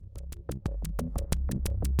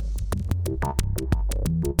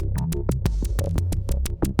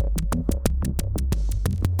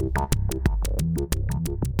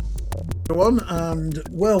Everyone, and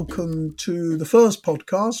welcome to the first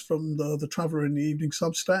podcast from the Traveller in the Evening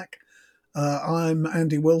Substack. I'm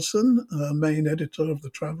Andy Wilson, main editor of the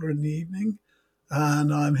Traveller in the Evening,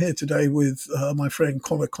 and I'm here today with my friend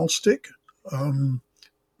Connor Costick.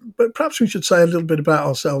 But perhaps we should say a little bit about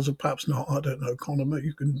ourselves, or perhaps not. I don't know, Connor,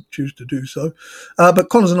 you can choose to do so. But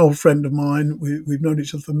Connor's an old friend of mine. We've known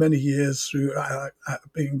each other for many years through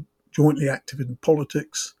being jointly active in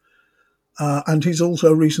politics. And he's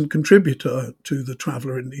also a recent contributor to the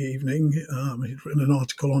Traveller in the Evening. He's written an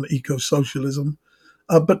article on eco-socialism.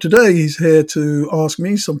 But today he's here to ask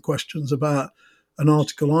me some questions about an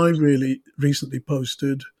article I really recently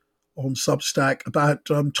posted on Substack about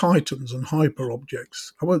titans and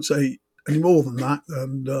hyperobjects. I won't say any more than that,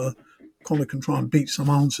 and Connor can try and beat some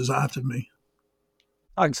answers out of me.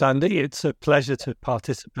 Thanks, Andy. It's a pleasure to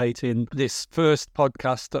participate in this first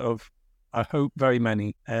podcast of, I hope, very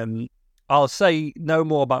many. I'll say no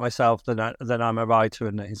more about myself than I'm a writer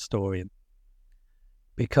and a historian,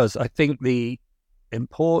 because I think the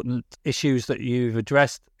important issues that you've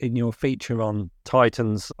addressed in your feature on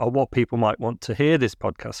Titans are what people might want to hear this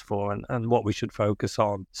podcast for, and what we should focus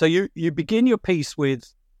on. So you begin your piece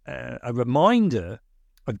with a reminder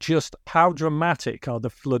of just how dramatic are the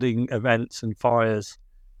flooding events and fires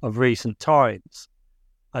of recent times.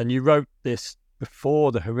 And you wrote this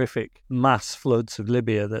before the horrific mass floods of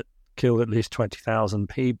Libya that killed at least 20,000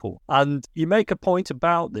 people. And you make a point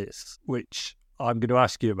about this, which I'm going to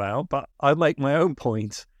ask you about, but I'll make my own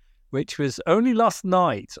point, which was only last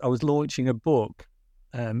night I was launching a book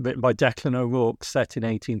written by Declan O'Rourke set in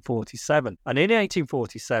 1847. And in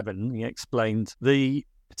 1847, he explained the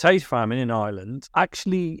potato famine in Ireland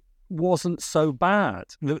actually wasn't so bad.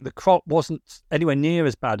 The crop wasn't anywhere near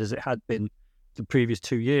as bad as it had been the previous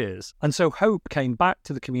 2 years. And so hope came back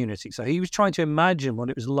to the community. So he was trying to imagine what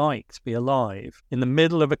it was like to be alive in the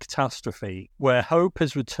middle of a catastrophe where hope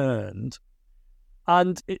has returned.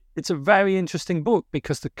 And it's a very interesting book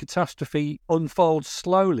because the catastrophe unfolds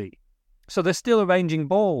slowly. So they're still arranging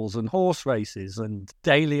balls and horse races and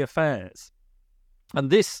daily affairs. And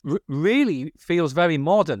this really feels very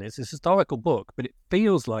modern. It's a historical book, but it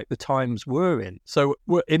feels like the times we're in. So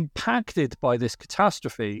we're impacted by this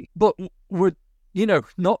catastrophe, but we're,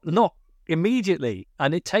 not immediately.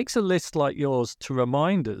 And it takes a list like yours to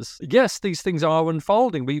remind us, yes, these things are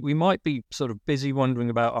unfolding. We might be sort of busy wondering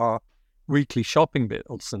about our weekly shopping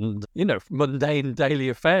bills and, mundane daily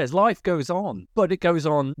affairs. Life goes on, but it goes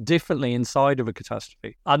on differently inside of a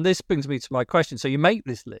catastrophe. And this brings me to my question. So you make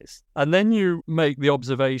this list, and then you make the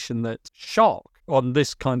observation that shock on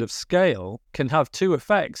this kind of scale can have two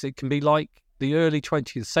effects. It can be like the early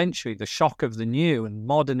 20th century, the shock of the new and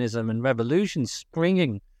modernism and revolution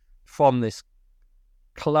springing from this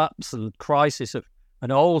collapse and crisis of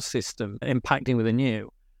an old system impacting with a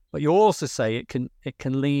new. But you also say it can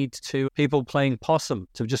lead to people playing possum,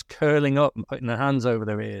 to just curling up and putting their hands over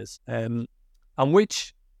their ears. And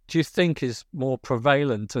which do you think is more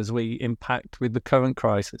prevalent as we impact with the current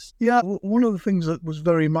crisis? Yeah, one of the things that was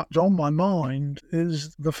very much on my mind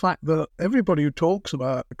is the fact that everybody who talks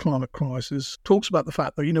about the climate crisis talks about the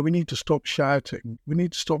fact that, we need to stop shouting. We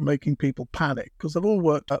need to stop making people panic, because they've all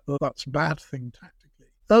worked out that that's a bad thing tactically.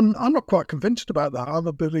 I'm not quite convinced about that. I'm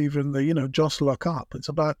a believer in the, just look up. It's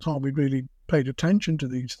about time we really paid attention to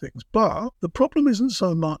these things. But the problem isn't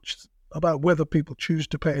so much about whether people choose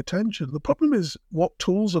to pay attention. The problem is, what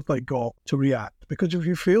tools have they got to react? Because if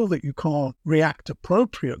you feel that you can't react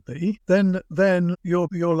appropriately, then you're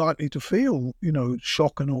likely to feel,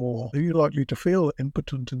 shock and awe. You're likely to feel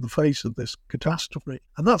impotent in the face of this catastrophe.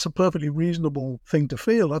 And that's a perfectly reasonable thing to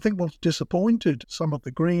feel. I think what's disappointed some of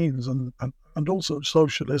the Greens and also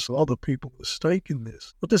socialists and other people with stake in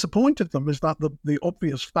this, what disappointed them is that the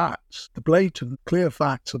obvious facts, the blatant, clear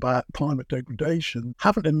facts about climate degradation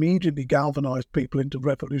haven't immediately galvanized people into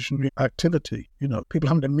revolutionary activity. People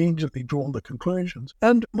haven't immediately drawn the conclusions.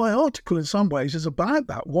 And my article in some ways is about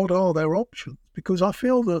that. What are their options? Because I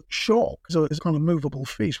feel that shock is a kind of movable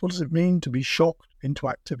feast. What does it mean to be shocked into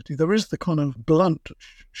activity? There is the kind of blunt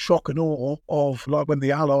shock and awe of, like, when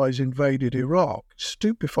the Allies invaded Iraq,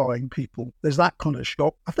 stupefying people. There's that kind of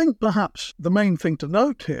shock. I think perhaps the main thing to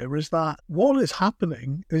note here is that what is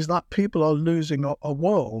happening is that people are losing a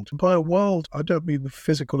world. By a world, I don't mean the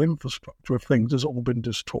physical infrastructure of things has all been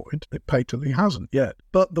destroyed. It patently hasn't yet.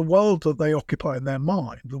 But the world that they occupy in their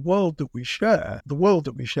mind, the world that we share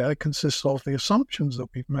consists of the assumptions that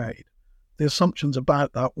we've made, the assumptions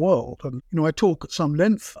about that world. And, I talk at some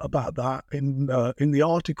length about that in the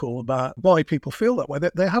article about why people feel that way.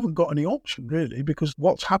 They haven't got any option, really, because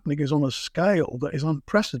what's happening is on a scale that is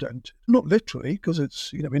unprecedented. Not literally, because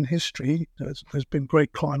it's, in history, there's been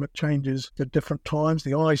great climate changes at different times,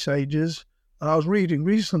 the ice ages. I was reading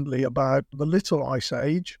recently about the Little Ice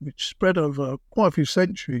Age, which spread over quite a few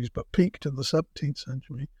centuries, but peaked in the 17th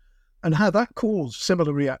century, and how that caused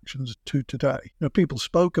similar reactions to today. People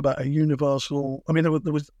spoke about a universal. I mean,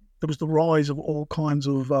 there was the rise of all kinds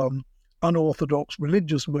of unorthodox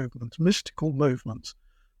religious movements, mystical movements,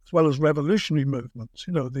 as well as revolutionary movements.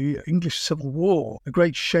 The English Civil War, a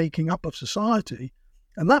great shaking up of society,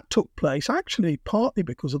 and that took place actually partly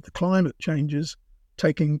because of the climate changes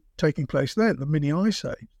taking place then, the mini ice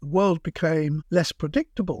age. The world became less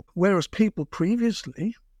predictable, whereas people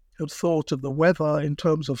previously had thought of the weather in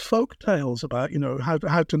terms of folk tales about,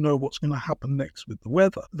 how to know what's going to happen next with the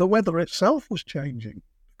weather. The weather itself was changing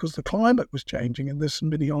because the climate was changing in this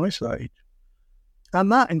mini ice age.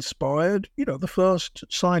 And that inspired, the first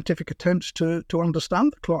scientific attempts to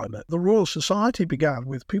understand the climate. The Royal Society began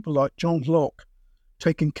with people like John Locke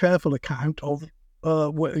taking careful account of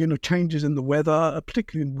changes in the weather,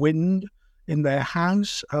 particularly in wind, in their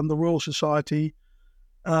house. And the Royal Society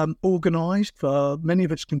organised for many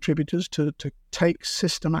of its contributors to take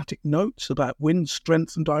systematic notes about wind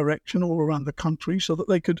strength and direction all around the country so that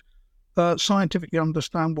they could scientifically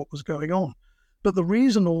understand what was going on. But the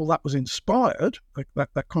reason all that was inspired,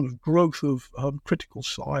 that kind of growth of critical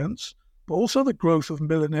science, but also the growth of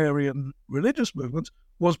millenarian religious movements,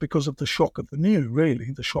 was because of the shock of the new,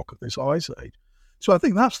 really, the shock of this ice age. So I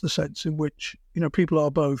think that's the sense in which, people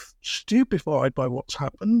are both stupefied by what's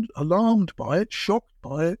happened, alarmed by it, shocked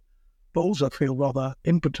by it, but also feel rather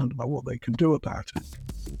impotent about what they can do about it.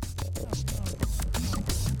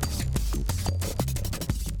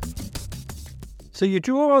 So you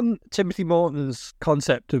draw on Timothy Morton's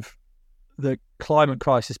concept of the climate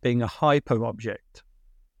crisis being a hyperobject.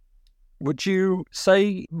 Would you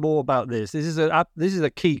say more about this? This is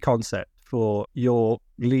a key concept for your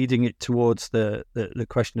leading it towards the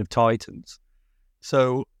question of titans.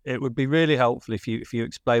 So it would be really helpful if you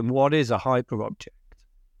explain what is a hyperobject.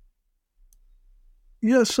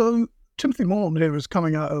 Yeah, so Timothy Morton here is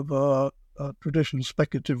coming out of a traditional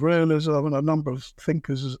speculative realism, and a number of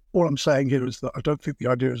thinkers. All I'm saying here is that I don't think the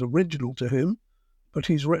idea is original to him, but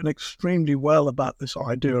he's written extremely well about this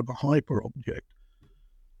idea of a hyperobject.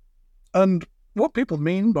 And what people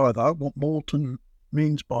mean by that, what Morton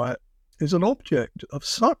means by it, is an object of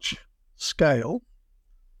such scale,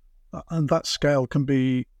 and that scale can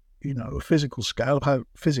be, a physical scale of how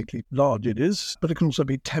physically large it is, but it can also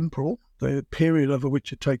be temporal, the period over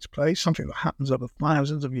which it takes place, something that happens over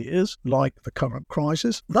thousands of years, like the current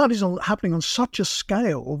crisis. That is happening on such a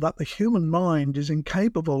scale that the human mind is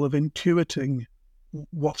incapable of intuiting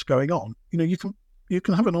what's going on. You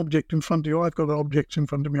can have an object in front of you. I've got objects in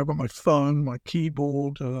front of me. I've got my phone, my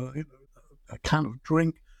keyboard, a can of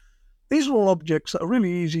drink. These are all objects that are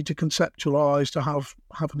really easy to conceptualize, to have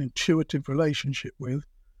an intuitive relationship with.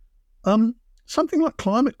 Something like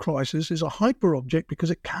climate crisis is a hyperobject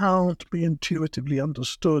because it can't be intuitively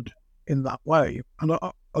understood in that way. And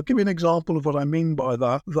I'll give you an example of what I mean by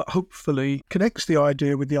that hopefully connects the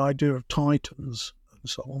idea with the idea of titans and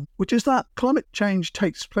so on, which is that climate change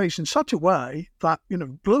takes place in such a way that,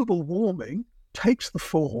 global warming takes the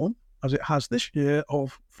form, as it has this year,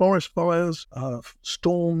 of forest fires,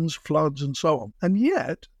 storms, floods, and so on. And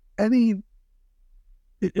yet it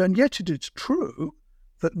is true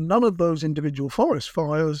that none of those individual forest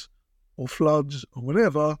fires or floods or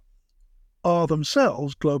whatever are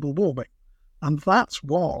themselves global warming. And that's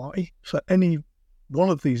why, for any one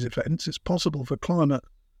of these events, it's possible for climate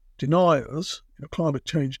deniers, climate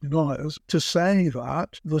change deniers, to say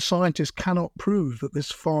that the scientists cannot prove that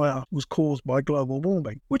this fire was caused by global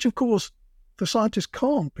warming, which of course the scientists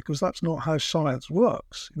can't, because that's not how science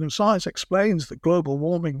works. Science explains that global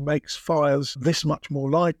warming makes fires this much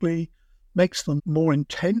more likely, makes them more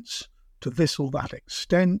intense to this or that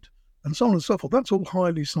extent, and so on and so forth. That's all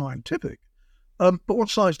highly scientific. But what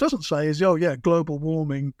science doesn't say is, global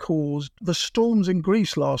warming caused the storms in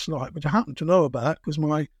Greece last night, which I happen to know about because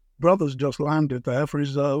my brother's just landed there for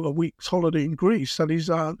his a week's holiday in Greece, and he's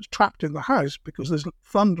trapped in the house because there's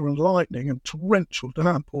thunder and lightning and torrential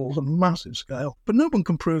downpours on a massive scale. But no one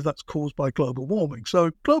can prove that's caused by global warming.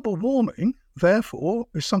 So global warming, therefore,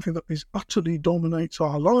 is something that utterly dominates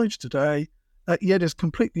our lives today, yet is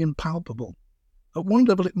completely impalpable. At one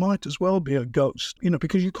level, it might as well be a ghost,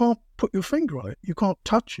 because you can't put your finger on it. You can't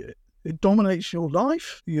touch it. It dominates your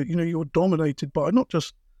life. You're dominated by not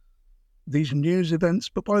just these news events,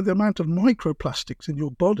 but by the amount of microplastics in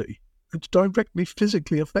your body. It's directly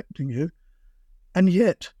physically affecting you. And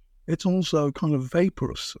yet it's also kind of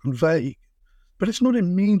vaporous and vague, but it's not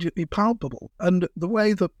immediately palpable. And the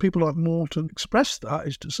way that people like Morton express that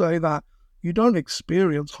is to say that you don't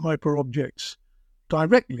experience hyperobjects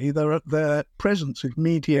directly. Their presence is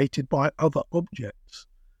mediated by other objects.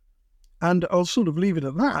 And I'll sort of leave it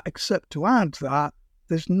at that, except to add that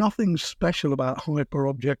there's nothing special about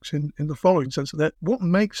hyperobjects in the following sense, that what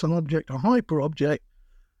makes an object a hyperobject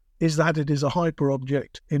is that it is a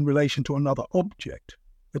hyperobject in relation to another object.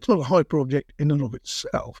 It's not a hyperobject in and of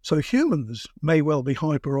itself. So humans may well be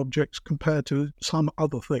hyperobjects compared to some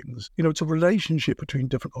other things. It's a relationship between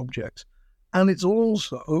different objects. And it's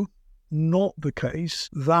also not the case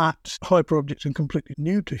that hyperobjects are completely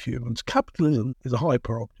new to humans. Capitalism is a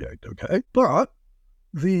hyperobject, okay? But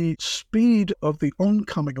the speed of the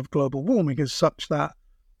oncoming of global warming is such that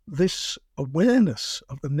this awareness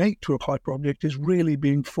of the nature of hyperobject is really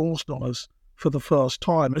being forced on us for the first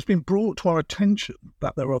time. It's been brought to our attention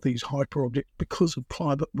that there are these hyperobjects because of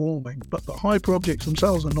climate warming, but the hyperobjects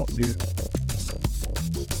themselves are not new.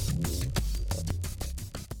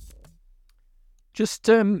 Just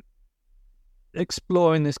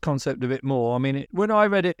exploring this concept a bit more. I mean, when I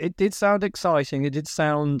read it, it did sound exciting. It did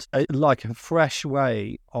sound like a fresh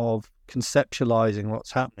way of conceptualizing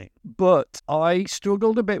what's happening. But I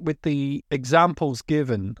struggled a bit with the examples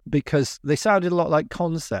given because they sounded a lot like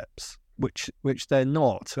concepts, which they're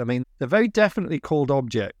not. I mean, they're very definitely called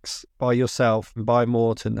objects by yourself and by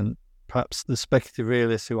Morton and perhaps the speculative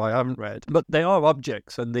realists who I haven't read. But they are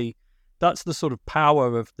objects, and that's the sort of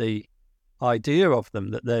power of the idea of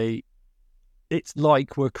them, that it's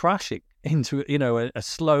like we're crashing into, a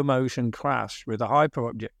slow motion crash with a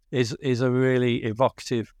hyperobject is a really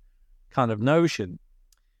evocative kind of notion.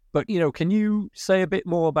 But, can you say a bit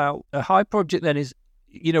more about a hyperobject then is,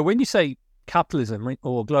 when you say capitalism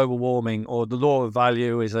or global warming or the law of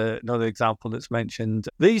value is another example that's mentioned,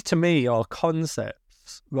 these to me are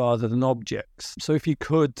concepts rather than objects. So if you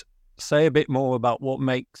could say a bit more about what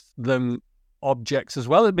makes them objects as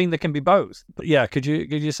well. I mean, they can be both. But yeah, could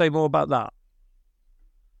you say more about that?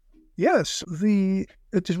 Yes,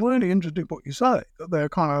 it is really interesting what you say. They're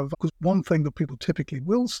because one thing that people typically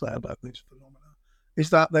will say about these phenomena is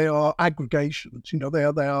that they are aggregations. They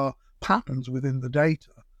are patterns within the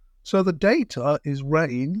data. So the data is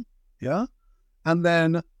rain, yeah, and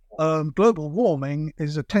then global warming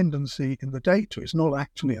is a tendency in the data. It's not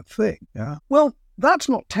actually a thing, yeah. Well, that's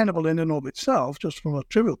not tenable in and of itself, just from a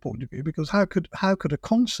trivial point of view, because how could a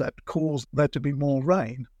concept cause there to be more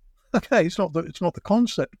rain? Okay, it's not the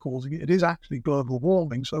concept causing it. It is actually global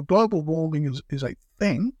warming. So global warming is a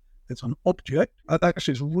thing. It's an object.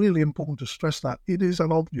 Actually, it's really important to stress that it is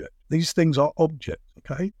an object. These things are objects.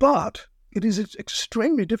 Okay, but it is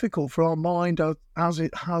extremely difficult for our mind, as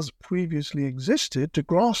it has previously existed, to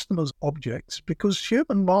grasp them as objects, because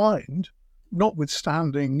human mind,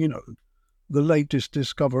 notwithstanding, the latest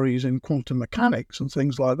discoveries in quantum mechanics and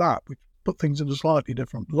things like that, which put things in a slightly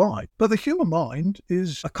different light. But the human mind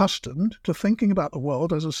is accustomed to thinking about the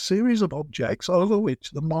world as a series of objects over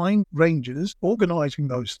which the mind ranges, organizing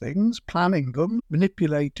those things, planning them,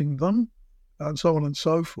 manipulating them, and so on and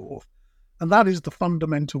so forth. And that is the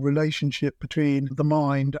fundamental relationship between the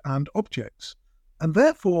mind and objects. And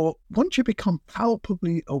therefore, once you become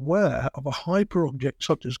palpably aware of a hyperobject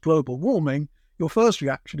such as global warming, your first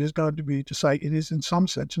reaction is going to be to say it is in some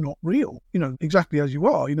sense not real. Exactly as you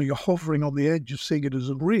are. You're hovering on the edge of seeing it as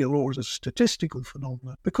a real or as a statistical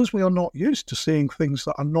phenomenon, because we are not used to seeing things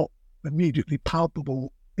that are not immediately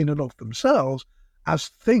palpable in and of themselves as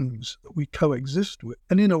things that we coexist with.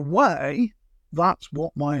 And in a way, that's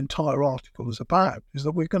what my entire article is about, is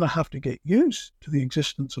that we're going to have to get used to the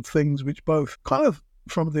existence of things which both kind of,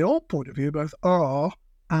 from the old point of view, both are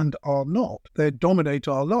and are not. They dominate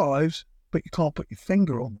our lives, but you can't put your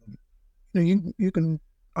finger on them. You can,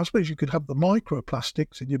 I suppose you could have the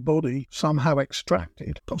microplastics in your body somehow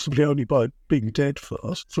extracted, possibly only by being dead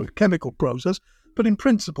first, through a chemical process, but in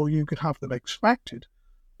principle you could have them extracted.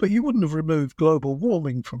 But you wouldn't have removed global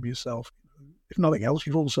warming from yourself. If nothing else,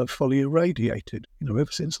 you've also fully irradiated, ever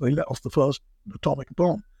since they let off the first atomic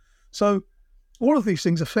bomb. So all of these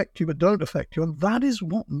things affect you but don't affect you, and that is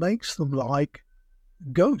what makes them like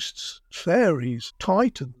ghosts, fairies,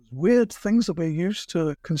 titans, weird things that we're used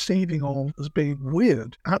to conceiving of as being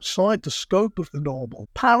weird, outside the scope of the normal,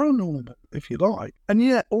 paranormal, if you like. And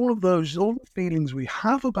yet all the feelings we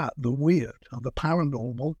have about the weird and the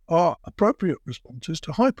paranormal are appropriate responses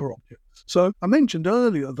to hyperobjects. So I mentioned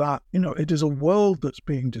earlier that, it is a world that's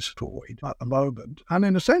being destroyed at the moment. And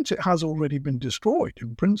in a sense, it has already been destroyed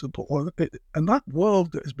in principle. And that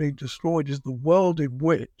world that is being destroyed is the world in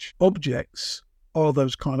which objects are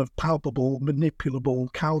those kind of palpable,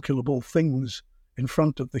 manipulable, calculable things in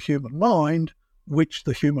front of the human mind, which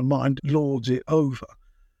the human mind lords it over.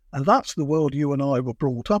 And that's the world you and I were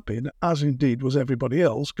brought up in, as indeed was everybody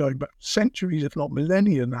else, going back centuries, if not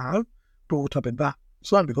millennia now, brought up in that,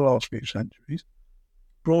 certainly the last few centuries,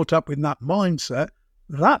 brought up in that mindset.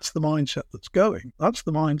 That's the mindset that's going. That's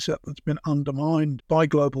the mindset that's been undermined by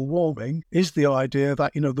global warming, is the idea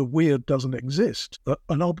that, the weird doesn't exist, that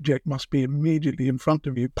an object must be immediately in front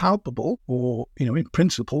of you, palpable, or, in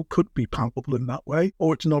principle could be palpable in that way,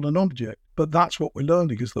 or it's not an object. But that's what we're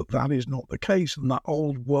learning, is that is not the case, and that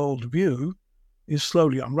old world view is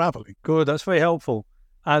slowly unraveling. Good, that's very helpful.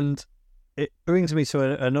 And it brings me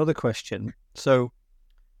to another question. So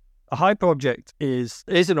a hyperobject is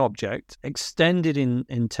an object extended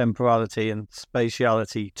in temporality and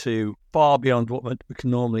spatiality to far beyond what we can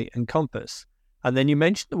normally encompass. And then you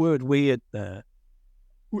mentioned the word weird there.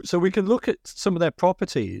 So we can look at some of their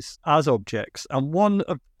properties as objects. And one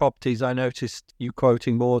of the properties I noticed you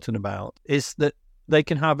quoting Morton about is that they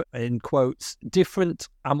can have, in quotes, different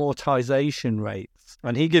amortization rates.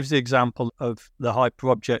 And he gives the example of the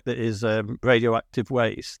hyperobject that is radioactive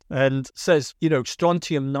waste and says,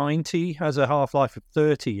 strontium-90 has a half-life of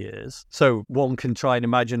 30 years. So one can try and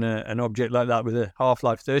imagine an object like that with a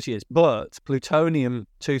half-life of 30 years. But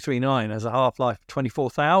plutonium-239 has a half-life of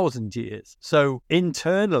 24,000 years. So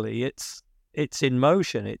internally, it's in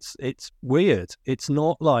motion. It's weird. It's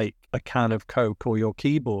not like a can of Coke or your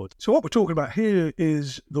keyboard. So what we're talking about here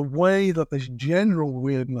is the way that this general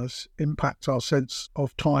weirdness impacts our sense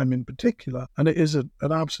of time in particular. And it is an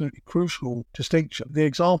absolutely crucial distinction. The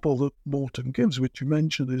example that Morton gives, which you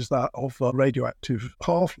mentioned, is that of radioactive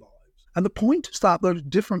half-life. And the point is that those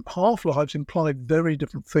different half-lives imply very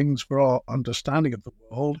different things for our understanding of the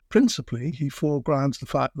world. Principally, he foregrounds the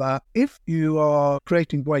fact that if you are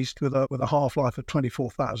creating waste with a half-life of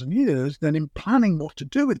 24,000 years, then in planning what to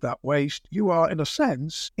do with that waste, you are, in a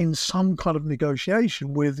sense, in some kind of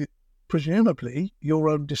negotiation with, presumably, your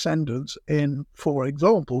own descendants in, for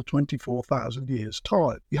example, 24,000 years'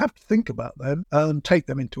 time. You have to think about them and take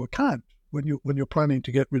them into account when you're planning to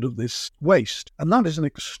get rid of this waste. And that is an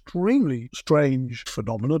extremely strange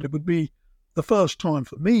phenomenon. It would be the first time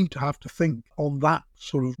for me to have to think on that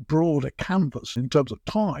sort of broader canvas in terms of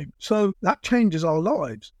time. So that changes our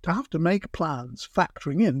lives, to have to make plans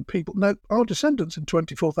factoring in people. Now, our descendants in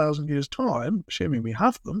 24,000 years' time, assuming we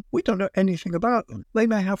have them, we don't know anything about them. They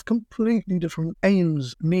may have completely different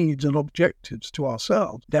aims, needs and objectives to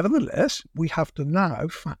ourselves. Nevertheless, we have to now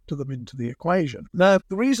factor them into the equation. Now,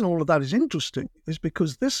 the reason all of that is interesting is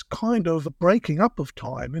because this kind of breaking up of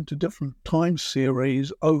time into different time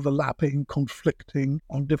series, overlapping, conflicting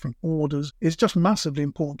on different orders, is just massively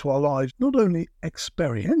important to our lives, not only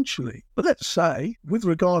experientially, but let's say with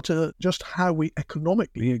regard to just how we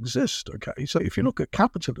economically exist. Okay, so if you look at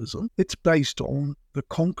capitalism, it's based on the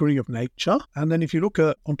conquering of nature. And then if you look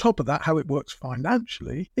at, on top of that, how it works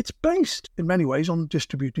financially, it's based in many ways on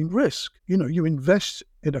distributing risk. You invest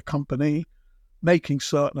in a company making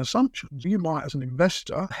certain assumptions. You might, as an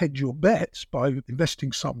investor, hedge your bets by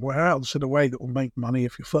investing somewhere else in a way that will make money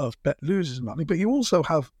if your first bet loses money, but you also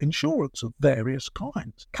have insurance of various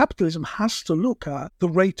kinds. Capitalism has to look at the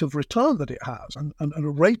rate of return that it has, and a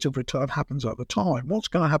rate of return happens over time. What's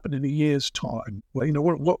going to happen in a year's time?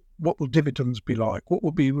 Well, what will dividends be like? What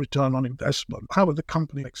will be return on investment? How will the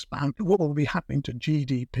company expand? What will be happening to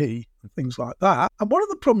GDP and things like that? And one of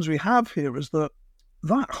the problems we have here is that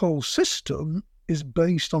whole system is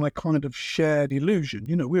based on a kind of shared illusion.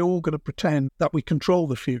 We're all going to pretend that we control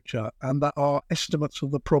the future and that our estimates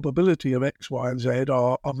of the probability of X, Y, and Z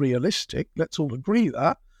are realistic. Let's all agree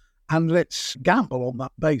that, and let's gamble on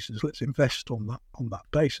that basis. Let's invest on that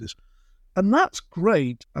basis. And that's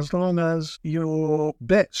great as long as your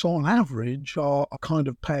bets on average are kind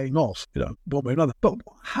of paying off, one way or another. But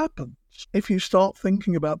what happens if you start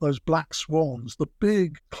thinking about those black swans, the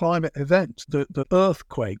big climate events, the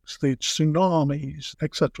earthquakes, the tsunamis,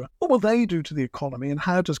 etc.? What will they do to the economy, and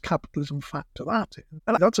how does capitalism factor that in?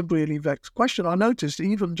 And that's a really vexed question. I noticed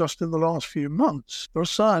even just in the last few months, there are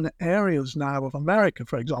certain areas now of America,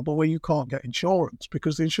 for example, where you can't get insurance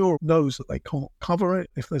because the insurer knows that they can't cover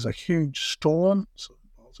it if there's a huge storm.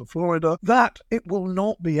 Of Florida, that it will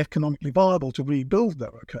not be economically viable to rebuild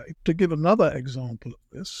there. Okay, to give another example of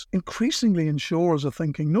this, increasingly insurers are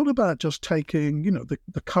thinking not about just taking,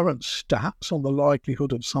 the current stats on the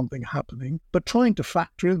likelihood of something happening, but trying to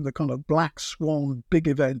factor in the kind of black swan big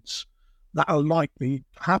events that are likely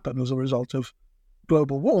to happen as a result of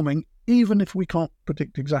global warming, even if we can't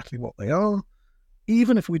predict exactly what they are,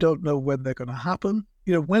 even if we don't know when they're going to happen.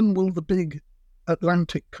 When will the big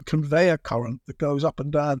Atlantic conveyor current that goes up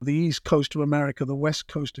and down the east coast of America, the west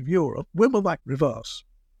coast of Europe, when will that reverse?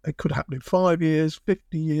 It could happen in 5 years,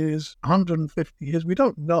 50 years, 150 years. We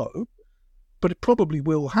don't know, but it probably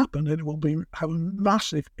will happen, and it will have a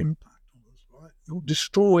massive impact on us, right? It will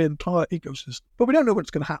destroy entire ecosystems. But we don't know what's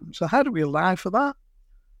going to happen. So how do we allow for that?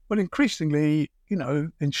 Well, increasingly,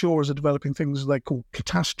 insurers are developing things they call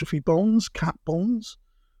catastrophe bonds, cat bonds,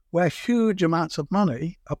 where huge amounts of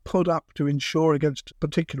money are put up to insure against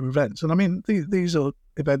particular events. And I mean, these are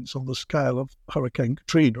events on the scale of Hurricane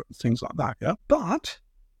Katrina and things like that, yeah? But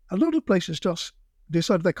a lot of places just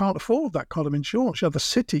decide they can't afford that kind of insurance. The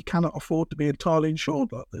city cannot afford to be entirely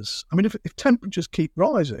insured like this. I mean, if temperatures keep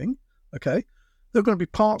rising, okay, there are going to be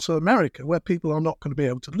parts of America where people are not going to be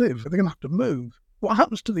able to live. They're going to have to move. What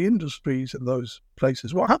happens to the industries in those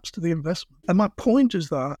places? What happens to the investment? And my point is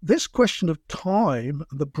that this question of time,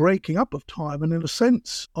 the breaking up of time, and in a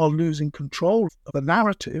sense, are losing control of the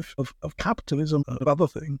narrative of capitalism and of other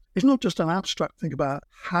things, is not just an abstract thing about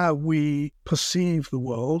how we perceive the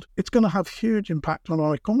world. It's going to have huge impact on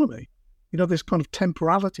our economy. This kind of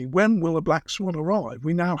temporality. When will a black swan arrive?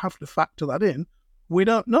 We now have to factor that in. We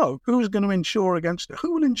don't know. Who's going to insure against it?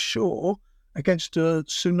 Who will insure against a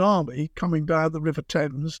tsunami coming down the River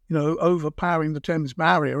Thames, overpowering the Thames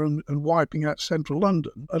barrier and wiping out central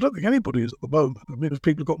London? I don't think anybody is at the moment. I mean,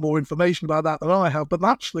 people have got more information about that than I have, but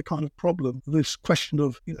that's the kind of problem, this question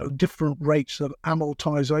of, different rates of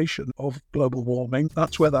amortization of global warming.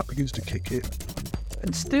 That's where that begins to kick in.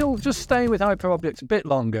 And still just staying with hyperobjects a bit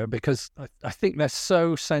longer, because I think they're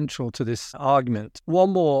so central to this argument. One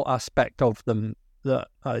more aspect of them that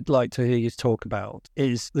I'd like to hear you talk about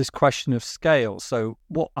is this question of scale. So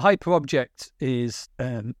what hyperobject is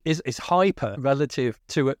hyper relative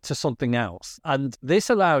to something else. And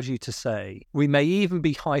this allows you to say, we may even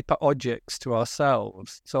be hyperobjects to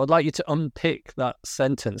ourselves. So I'd like you to unpick that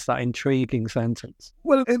sentence, that intriguing sentence.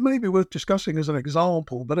 Well, it may be worth discussing as an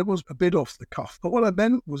example, but it was a bit off the cuff. But what I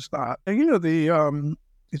meant was that,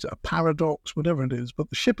 is it a paradox, whatever it is, but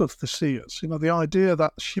the ship of Theseus, the idea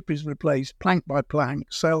that the ship is replaced plank by plank,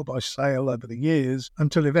 sail by sail over the years,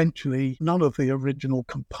 until eventually none of the original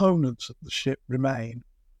components of the ship remain.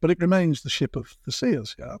 But it remains the ship of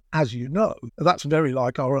Theseus, yeah? As you know, that's very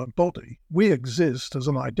like our own body. We exist as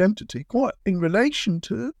an identity, quite in relation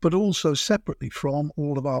to, but also separately from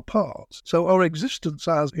all of our parts. So our existence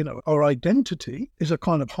as, our identity is a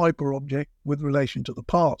kind of hyperobject with relation to the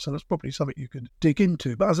parts, and that's probably something you could dig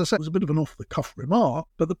into. But as I said, it was a bit of an off-the-cuff remark.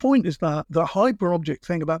 But the point is that the hyperobject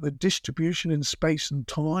thing about the distribution in space and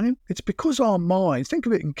time, it's because our mind, think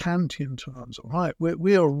of it in Kantian terms, all right?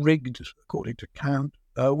 We are rigged, according to Kant.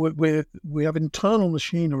 We have internal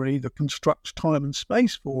machinery that constructs time and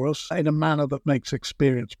space for us in a manner that makes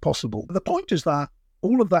experience possible. The point is that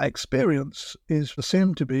all of that experience is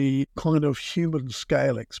assumed to be kind of human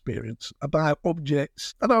scale experience about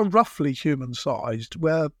objects that are roughly human sized,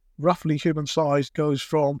 where roughly human sized goes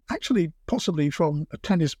from possibly from a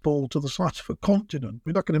tennis ball to the size of a continent. I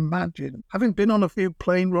mean, I can imagine, having been on a few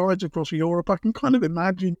plane rides across Europe, I can kind of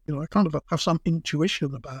imagine, I kind of have some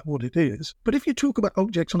intuition about what it is. But if you talk about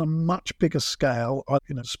objects on a much bigger scale,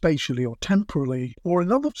 spatially or temporally, or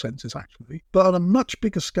in other senses actually, but on a much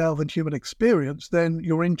bigger scale than human experience, then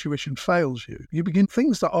your intuition fails you.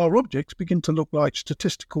 Things that are objects begin to look like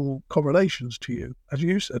statistical correlations to you, as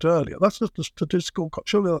you said earlier. That's just a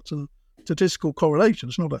surely that's a statistical correlation.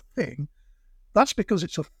 It's not a thing. That's because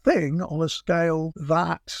it's a thing on a scale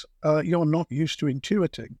that you're not used to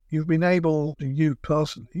intuiting. You've been able, you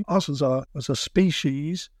personally, us as a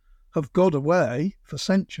species, have got away for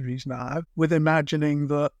centuries now with imagining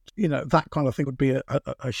that, that kind of thing would be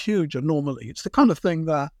a huge anomaly. It's the kind of thing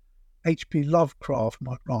that H.P. Lovecraft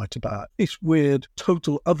might write about. This weird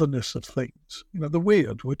total otherness of things. The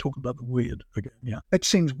weird. We're talking about the weird again, yeah. It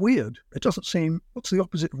seems weird. It doesn't seem, what's the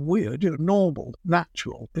opposite of weird? Normal,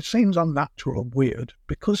 natural. It seems unnatural and weird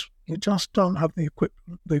because you just don't have the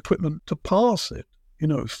equipment to parse it,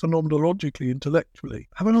 phenomenologically, intellectually.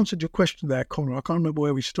 Have I answered your question there, Conor? I can't remember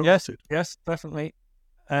where we started. Yes, definitely.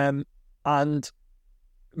 And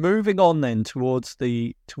moving on then towards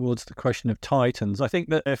the question of Titans, I think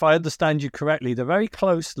that if I understand you correctly, they're very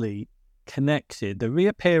closely connected. The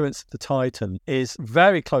reappearance of the Titan is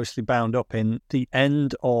very closely bound up in the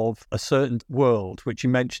end of a certain world, which you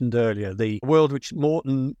mentioned earlier, the world which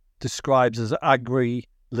Morton describes as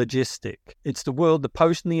agri-logistic. It's the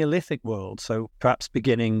post-Neolithic world, so perhaps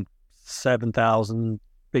beginning 7,000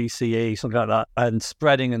 BCE, something like that, and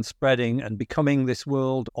spreading and becoming this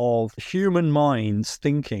world of human minds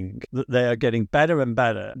thinking that they are getting better and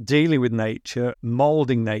better, dealing with nature,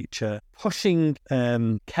 moulding nature, pushing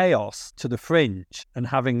chaos to the fringe and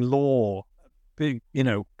having law, big,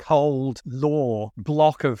 cold law,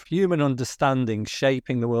 block of human understanding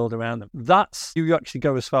shaping the world around them. You actually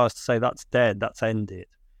go as far as to say that's dead, that's ended.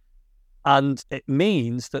 And it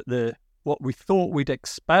means that what we thought we'd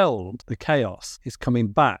expelled, the chaos, is coming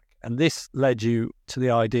back. And this led you to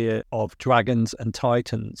the idea of dragons and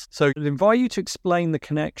titans. So I'd invite you to explain the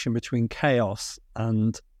connection between chaos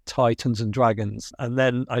and titans and dragons. And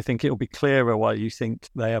then I think it'll be clearer why you think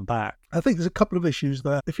they are back. I think there's a couple of issues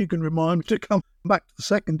there. If you can remind me to come back to the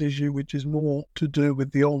second issue, which is more to do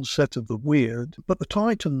with the onset of the weird. But the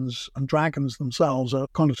titans and dragons themselves are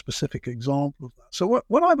kind of specific example of that. So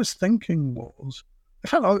what I was thinking was, in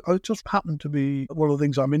fact, I just happened to be, one of the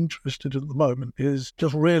things I'm interested in at the moment is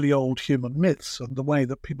just really old human myths and the way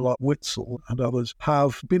that people like Witzel and others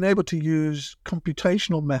have been able to use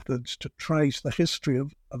computational methods to trace the history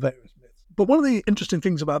of various myths. But one of the interesting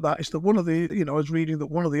things about that is that I was reading that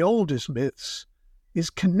one of the oldest myths is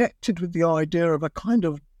connected with the idea of a kind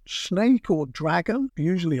of snake or dragon,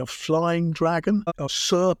 usually a flying dragon, a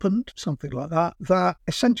serpent, something like that, that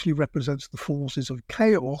essentially represents the forces of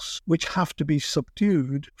chaos which have to be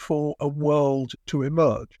subdued for a world to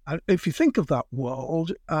emerge. And if you think of that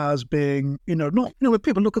world as being, when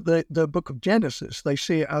people look at the book of Genesis, they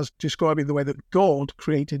see it as describing the way that God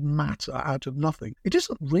created matter out of nothing. It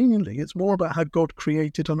isn't really. It's more about how God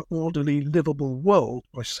created an orderly, livable world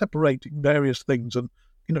by separating various things and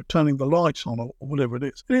turning the lights on or whatever it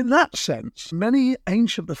is. And in that sense, many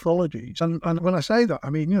ancient mythologies, and when I say that, I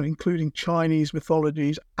mean, including Chinese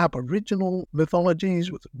mythologies, Aboriginal mythologies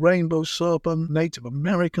with the rainbow serpent, Native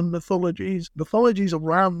American mythologies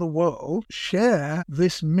around the world share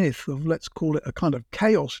this myth of, let's call it a kind of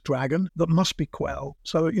chaos dragon that must be quelled.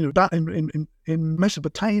 So, that in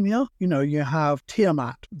Mesopotamia, you have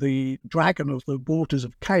Tiamat, the dragon of the waters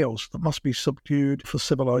of chaos that must be subdued for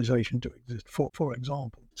civilization to exist, for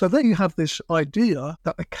example. So then you have this idea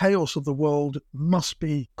that the chaos of the world must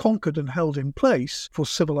be conquered and held in place for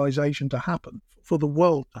civilization to happen, for the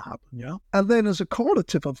world to happen, yeah? And then as a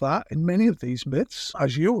correlative of that, in many of these myths,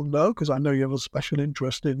 as you all know, because I know you have a special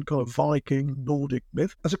interest in kind of Viking, Nordic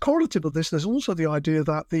myth, as a correlative of this, there's also the idea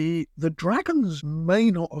that the dragons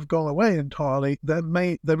may not have gone away entirely.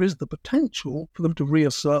 There is the potential for them to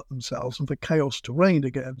reassert themselves and for chaos to reign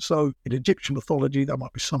again. So in Egyptian mythology, that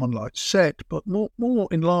might be someone like Set, but more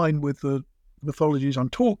in line with the mythologies I'm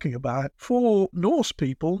talking about. For Norse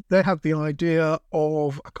people, they have the idea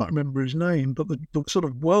of, I can't remember his name, but the sort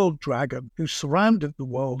of world dragon who surrounded the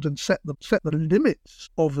world and set the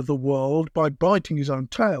limits of the world by biting his own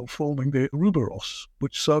tail, forming the Ouroboros,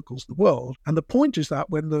 which circles the world. And the point is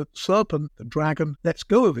that when the serpent, the dragon, lets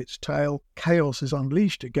go of its tail, chaos is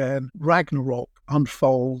unleashed again, Ragnarok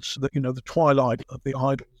unfolds, the twilight of the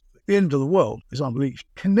idols. The end of the world is unleashed.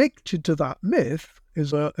 Connected to that myth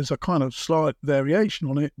is a kind of slight variation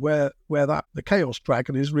on it where the chaos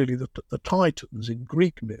dragon is really the Titans in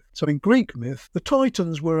Greek myth. So in Greek myth, the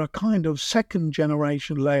Titans were a kind of second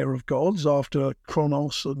generation layer of gods after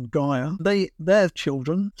Kronos and Gaia. Their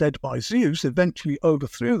children, led by Zeus, eventually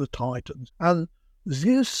overthrew the Titans, and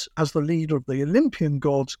Zeus, as the leader of the Olympian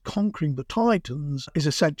gods, conquering the Titans, is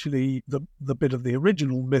essentially the bit of the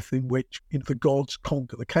original myth in which the gods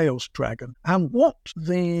conquer the Chaos Dragon. And what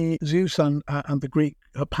the Zeus and the Greek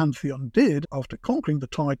pantheon did after conquering the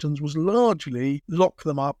Titans was largely lock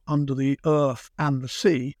them up under the earth and the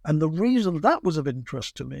sea. And the reason that was of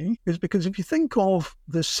interest to me is because if you think of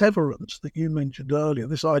the severance that you mentioned earlier,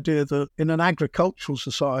 this idea that in an agricultural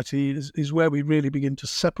society is where we really begin to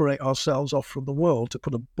separate ourselves off from the world, to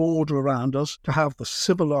put a border around us, to have the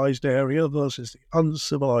civilized area versus the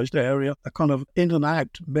uncivilized area, a kind of in and out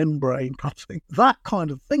membrane kind of thing. That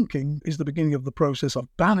kind of thinking is the beginning of the process of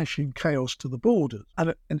banishing chaos to the borders.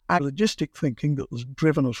 And an logistic thinking that has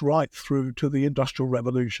driven us right through to the Industrial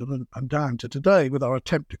Revolution and down to today with our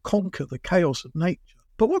attempt to conquer the chaos of nature.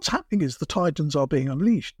 But what's happening is the Titans are being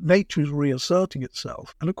unleashed. Nature is reasserting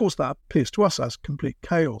itself. And of course, that appears to us as complete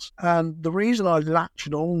chaos. And the reason I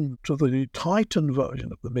latched on to the Titan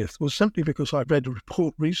version of the myth was simply because I read a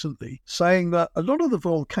report recently saying that a lot of the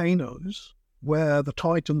volcanoes where the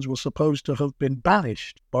Titans were supposed to have been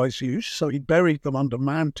banished by Zeus, so he buried them under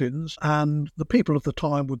mountains, and the people of the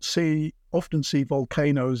time would often see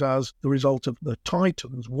volcanoes as the result of the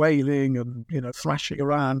Titans wailing and, thrashing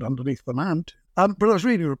around underneath the mountain. But I was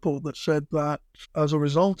reading a report that said that as a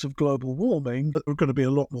result of global warming, that there are going to be a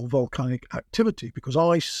lot more volcanic activity because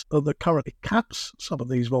ice that currently caps some of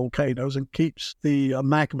these volcanoes and keeps the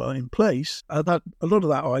magma in place, that a lot of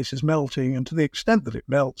that ice is melting, and to the extent that it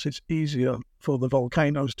melts, it's easier for the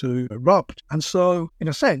volcanoes to erupt. And so, in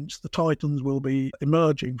a sense, the titans will be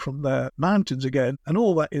emerging from their mountains again. And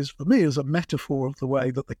all that is, for me, is a metaphor of the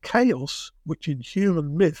way that the chaos, which in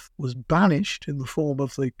human myth was banished in the form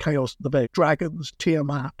of the chaos, the very dragons,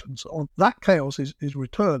 Tiamat, and so on, that chaos is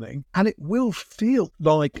returning, and it will feel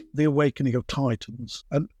like the awakening of titans.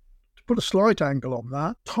 And to put a slight angle on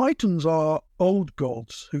that, titans are old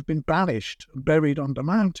gods who've been banished and buried under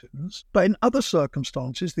mountains, but in other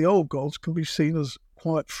circumstances, the old gods can be seen as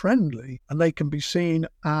quite friendly, and they can be seen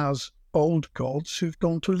as old gods who've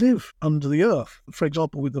gone to live under the earth, for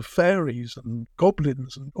example, with the fairies and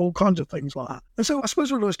goblins and all kinds of things like that. And so I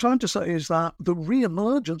suppose what I was trying to say is that the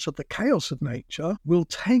re-emergence of the chaos of nature will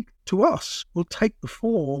take the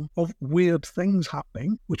form of weird things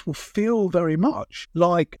happening, which will feel very much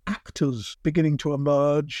like actors beginning to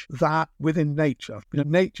emerge that within nature,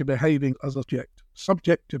 nature behaving as a subject,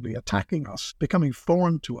 subjectively attacking us, becoming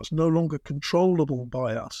foreign to us, no longer controllable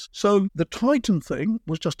by us. So the Titan thing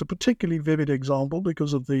was just a particularly vivid example,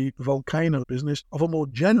 because of the volcano business, of a more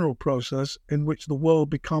general process in which the world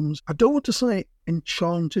becomes, I don't want to say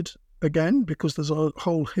enchanted again, because there's a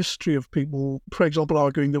whole history of people, for example,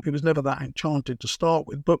 arguing that it was never that enchanted to start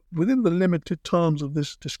with. But within the limited terms of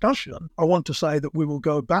this discussion, I want to say that we will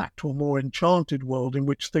go back to a more enchanted world in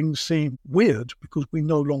which things seem weird because we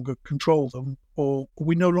no longer control them, or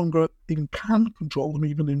we no longer even can control them,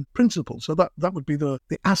 even in principle. So that would be the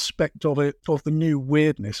aspect of it, of the new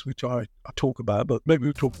weirdness, which I talk about, but maybe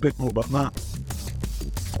we'll talk a bit more about that.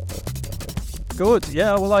 Good.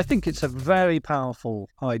 Yeah, well, I think it's a very powerful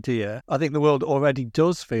idea. I think the world already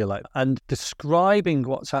does feel like that. And describing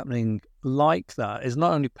what's happening like that is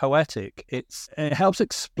not only poetic, it helps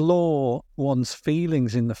explore one's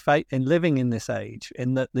feelings in living in this age,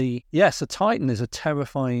 in that a Titan is a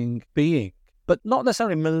terrifying being, but not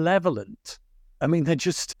necessarily malevolent. I mean, they're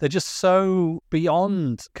just so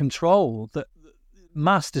beyond control that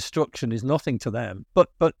mass destruction is nothing to them, but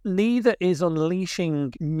neither is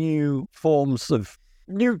unleashing new forms of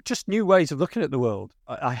new ways of looking at the world.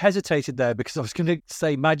 I hesitated there because I was going to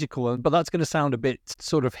say magical, but that's going to sound a bit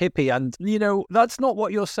sort of hippie, and that's not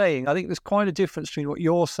what you're saying. I think there's quite a difference between what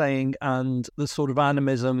you're saying and the sort of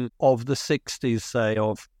animism of the 60s, say,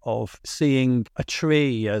 of seeing a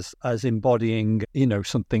tree as embodying,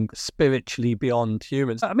 something spiritually beyond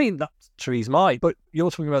humans. I mean, that trees might, but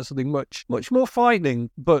you're talking about something much more frightening.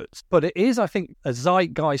 But it is, I think, a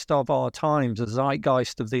zeitgeist of our times, a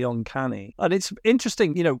zeitgeist of the uncanny. And it's interesting,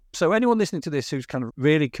 so anyone listening to this who's kind of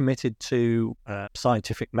really committed to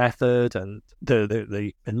scientific method and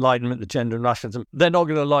the Enlightenment, the gender and rationalism, they're not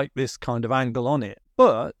going to like this kind of angle on it.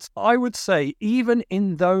 But I would say even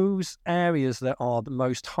in those areas that are the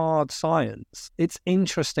most hard science, it's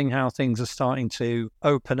interesting how things are starting to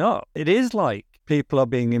open up. It is like people are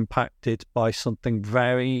being impacted by something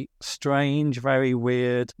very strange, very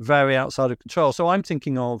weird, very outside of control. So I'm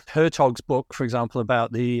thinking of Hertog's book, for example,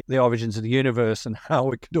 about the origins of the universe and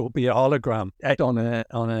how it could all be a hologram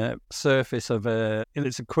on a surface of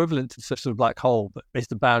it's equivalent to such a black hole, but it's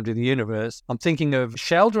the boundary of the universe. I'm thinking of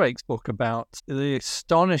Sheldrake's book about the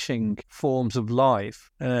astonishing forms of life,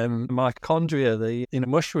 mitochondria, the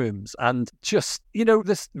mushrooms, and just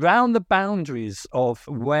this round the boundaries of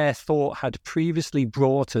where thought had previously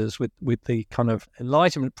brought us with the kind of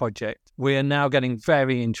Enlightenment project. We are now getting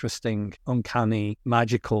very interesting, uncanny,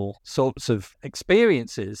 magical sorts of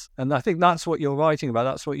experiences. And I think that's what you're writing about.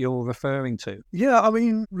 That's what you're referring to. Yeah, I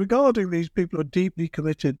mean, regarding these people who are deeply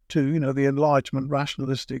committed to, the Enlightenment,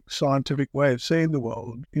 rationalistic, scientific way of seeing the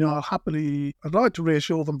world, I'd like to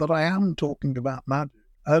reassure them that I am talking about magic.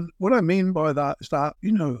 And what I mean by that is that,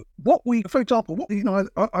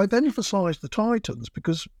 I've emphasised the Titans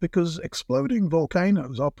because exploding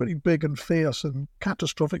volcanoes are pretty big and fierce and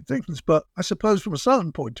catastrophic things. But I suppose from a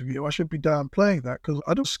certain point of view, I should be downplaying that, because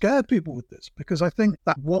I don't scare people with this, because I think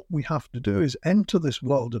that what we have to do is enter this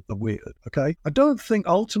world of the weird, okay? I don't think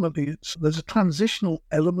ultimately there's a transitional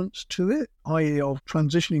element to it, i.e. of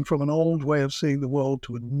transitioning from an old way of seeing the world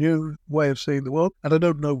to a new way of seeing the world. And I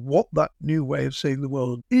don't know what that new way of seeing the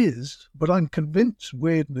world is, but I'm convinced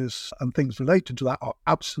weirdness and things related to that are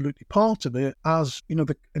absolutely part of it, as in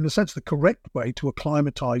a sense the correct way to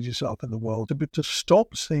acclimatise yourself in the world, to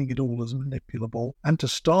stop seeing it all as manipulable and to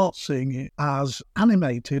start seeing it as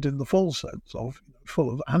animated in the full sense of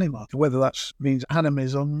full of anima. Whether that means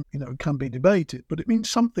animism, can be debated, but it means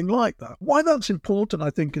something like that. Why that's important, I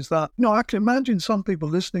think, is that, I can imagine some people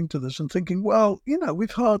listening to this and thinking, well,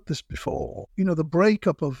 we've heard this before. The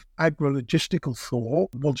breakup of agrologistical thought,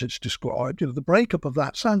 once it's described, the breakup of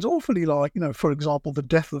that sounds awfully like, for example, the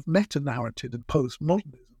death of meta-narrative and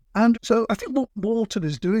postmodernism. And so I think what Morton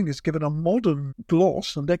is doing is giving a modern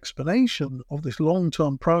gloss and explanation of this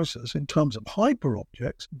long-term process in terms of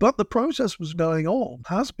hyperobjects. But the process has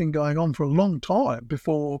been going on for a long time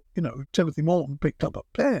before, Timothy Morton picked up a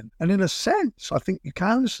pen. And in a sense, I think you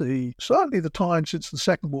can see certainly the time since the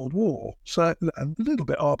Second World War, so a little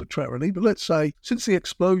bit arbitrarily, but let's say since the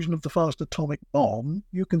explosion of the first atomic bomb,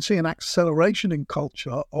 you can see an acceleration in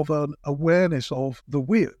culture of an awareness of the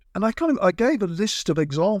weird. And I gave a list of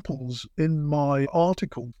examples in my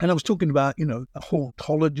article, and I was talking about, a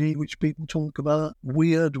hauntology, which people talk about,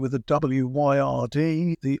 weird with a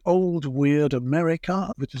W-Y-R-D, the old weird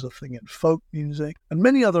America, which is a thing in folk music, and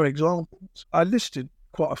many other examples. I listed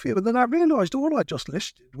quite a few, but then I realised all I just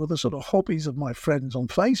listed were the sort of hobbies of my friends on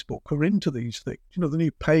Facebook who are into these things. The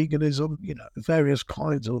new paganism, various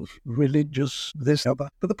kinds of religious this, other.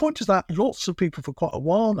 But the point is that lots of people for quite a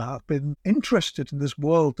while now have been interested in this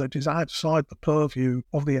world that is outside the purview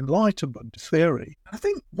of the Enlightenment theory. I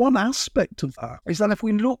think one aspect of that is that if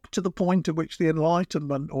we look to the point at which the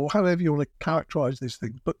Enlightenment, or however you want to characterise these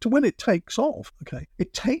things, but to when it takes off,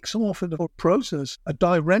 it takes off in a process, a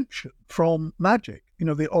direction from magic.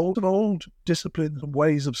 The old disciplines and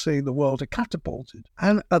ways of seeing the world are catapulted.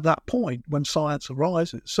 And at that point, when science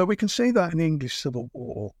arises, so we can see that in the English Civil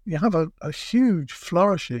War, you have a huge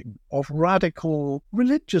flourishing of radical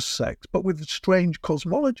religious sects, but with strange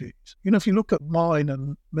cosmologies. If you look at mine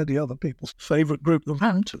and many other people's favourite group, the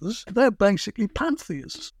Ranters, they're basically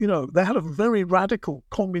pantheists. They had a very radical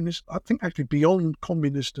communist, I think actually beyond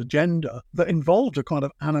communist agenda that involved a kind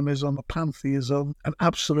of animism, a pantheism, an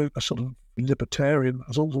absolute, a sort of libertarian,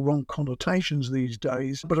 has all the wrong connotations these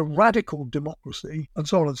days, but a radical democracy and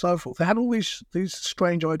so on and so forth. They had all these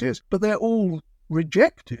strange ideas, but they're all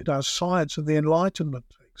rejected as science and the Enlightenment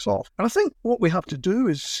takes off. And I think what we have to do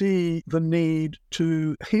is see the need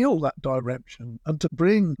to heal that direction and to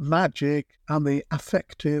bring magic and the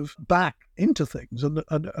affective back into things. And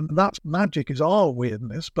that magic is our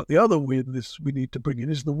weirdness, but the other weirdness we need to bring in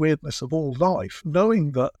is the weirdness of all life.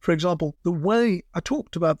 Knowing that, for example, the way I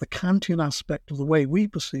talked about the Kantian aspect of the way we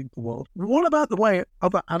perceive the world, what about the way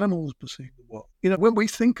other animals perceive the world? When we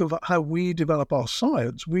think of how we develop our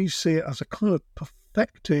science, we see it as a kind of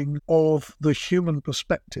perfecting of the human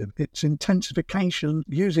perspective. It's intensification,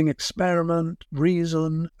 using experiment,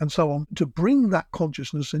 reason, and so on, to bring that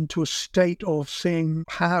consciousness into a state of seeing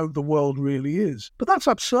how the world really is. But that's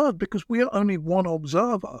absurd because we are only one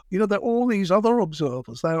observer. There are all these other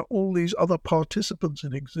observers. There are all these other participants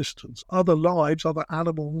in existence, other lives, other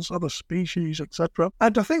animals, other species, etc.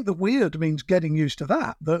 And I think the weird means getting used to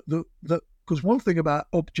that. Because one thing about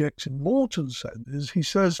objects in Morton's sense is he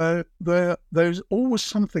says there's always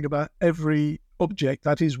something about every object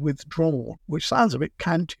that is withdrawn, which sounds a bit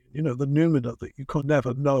Kantian, the noumena that you can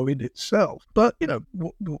never know in itself. But,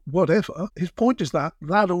 whatever. His point is that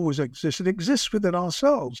always exists. It exists within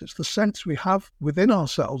ourselves. It's the sense we have within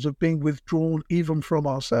ourselves of being withdrawn even from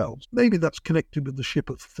ourselves. Maybe that's connected with the ship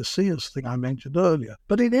of Theseus thing I mentioned earlier.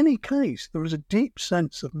 But in any case, there is a deep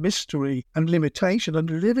sense of mystery and limitation, and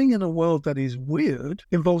living in a world that is weird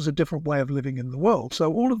involves a different way of living in the world.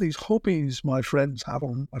 So all of these hobbies my friends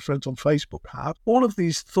on Facebook have, all of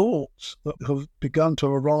these thoughts that have begun to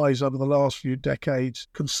arise over the last few decades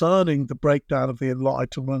concerning the breakdown of the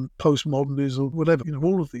Enlightenment, postmodernism, whatever,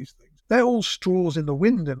 all of these things, they're all straws in the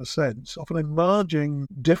wind, in a sense, of an emerging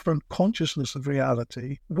different consciousness of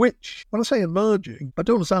reality, which, when I say emerging, I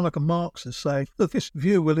don't want to sound like a Marxist saying that this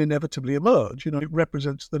view will inevitably emerge. It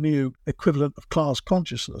represents the new equivalent of class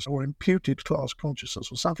consciousness or imputed class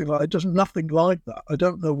consciousness or something like that. It does nothing like that. I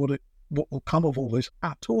don't know what will come of all this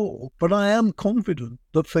at all. But I am confident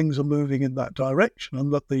that things are moving in that direction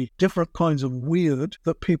and that the different kinds of weird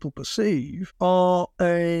that people perceive are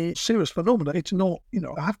a serious phenomenon. It's not,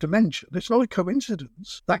 I have to mention, it's not a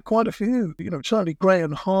coincidence that quite a few, certainly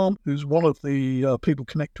Graham Harm, who's one of the people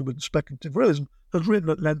connected with speculative realism, has written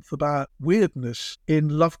at length about weirdness in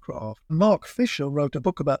Lovecraft. Mark Fisher wrote a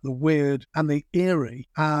book about the weird and the eerie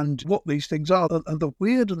and what these things are. And the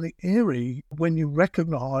weird and the eerie, when you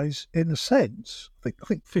recognise, in a sense, I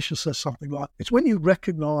think Fisher says something like, it's when you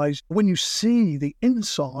recognise, when you see the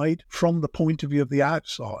inside from the point of view of the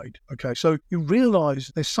outside. Okay, so you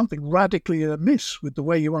realise there's something radically amiss with the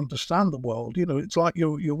way you understand the world. It's like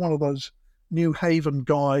you're one of those New Haven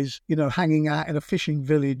guys, hanging out in a fishing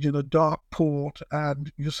village in a dark port,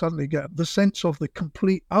 and you suddenly get the sense of the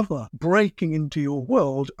complete other breaking into your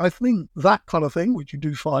world. I think that kind of thing, which you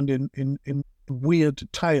do find in weird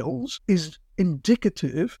tales, is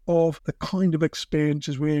indicative of the kind of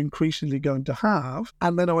experiences we're increasingly going to have.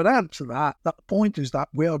 And then I would add to that the point is that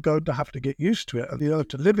we are going to have to get used to it and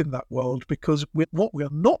to live in that world, because what we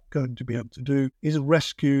are not going to be able to do is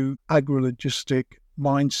rescue agrologistic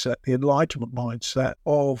mindset, the Enlightenment mindset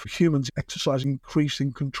of humans exercising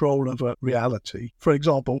increasing control over reality. For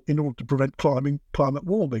example, in order to prevent climate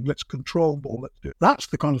warming, let's control more, let's do it. That's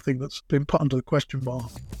the kind of thing that's been put under the question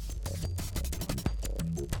mark.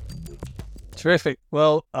 Terrific.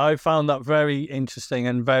 Well, I found that very interesting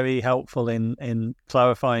and very helpful in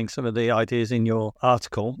clarifying some of the ideas in your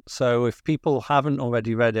article. So if people haven't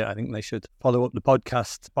already read it, I think they should follow up the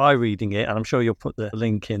podcast by reading it. And I'm sure you'll put the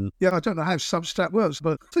link in. Yeah, I don't know how Substack works,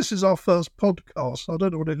 but this is our first podcast. I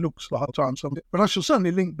don't know what it looks like but I shall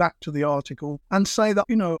certainly link back to the article and say that,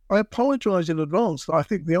 I apologise in advance that I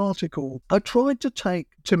think the article, I tried to take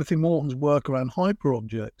Timothy Morton's work around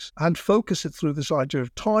hyperobjects and focus it through this idea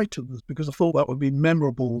of titans, because I thought that would be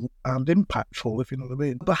memorable and impactful, if you know what I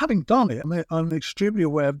mean. But having done it, I'm extremely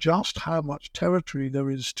aware of just how much territory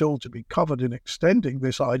there is still to be covered in extending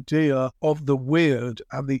this idea of the weird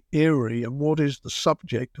and the eerie, and what is the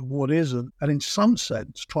subject and what isn't, and in some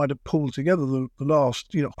sense try to pull together the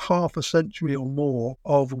last half a century or more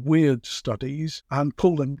of weird studies and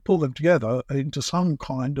pull them together into some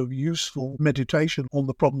kind of useful meditation on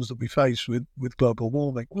the problems that we face with global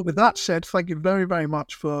warming. Well, with that said, thank you very, very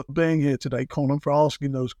much for being here today, Colin, for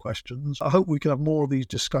asking those questions. I hope we can have more of these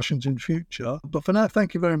discussions in future. But for now,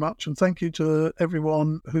 thank you very much, and thank you to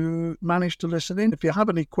everyone who managed to listen in. If you have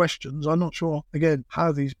any questions, I'm not sure, again,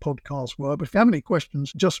 how these podcasts work, but if you have any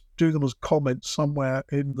questions, just do them as comments somewhere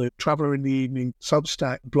in the Traveller in the Evening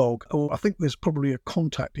Substack blog, or I think there's probably a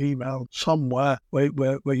contact email somewhere where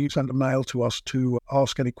you send a mail to us to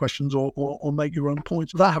ask any questions or make your own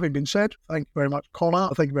points. That having been said, thank you very much, Connor.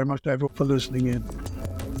 Thank you very much to everyone for listening in.